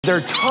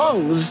Their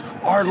tongues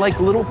are like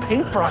little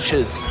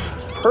paintbrushes,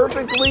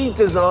 perfectly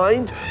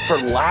designed for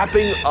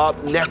lapping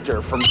up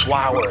nectar from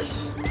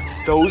flowers.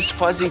 Those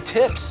fuzzy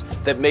tips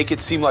that make it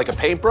seem like a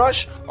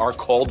paintbrush are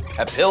called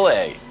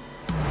papillae.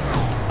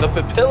 The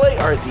papillae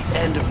are at the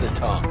end of the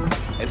tongue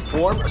and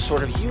form a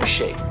sort of U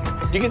shape.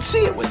 You can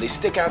see it when they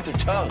stick out their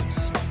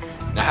tongues.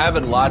 Now,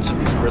 having lots of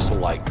these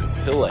bristle-like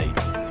papillae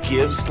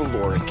gives the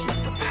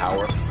lorikeet the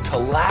power to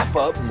lap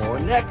up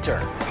more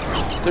nectar.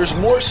 There's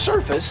more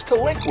surface to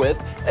lick with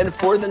and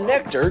for the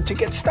nectar to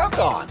get stuck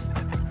on.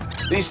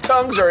 These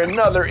tongues are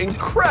another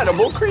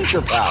incredible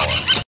creature power.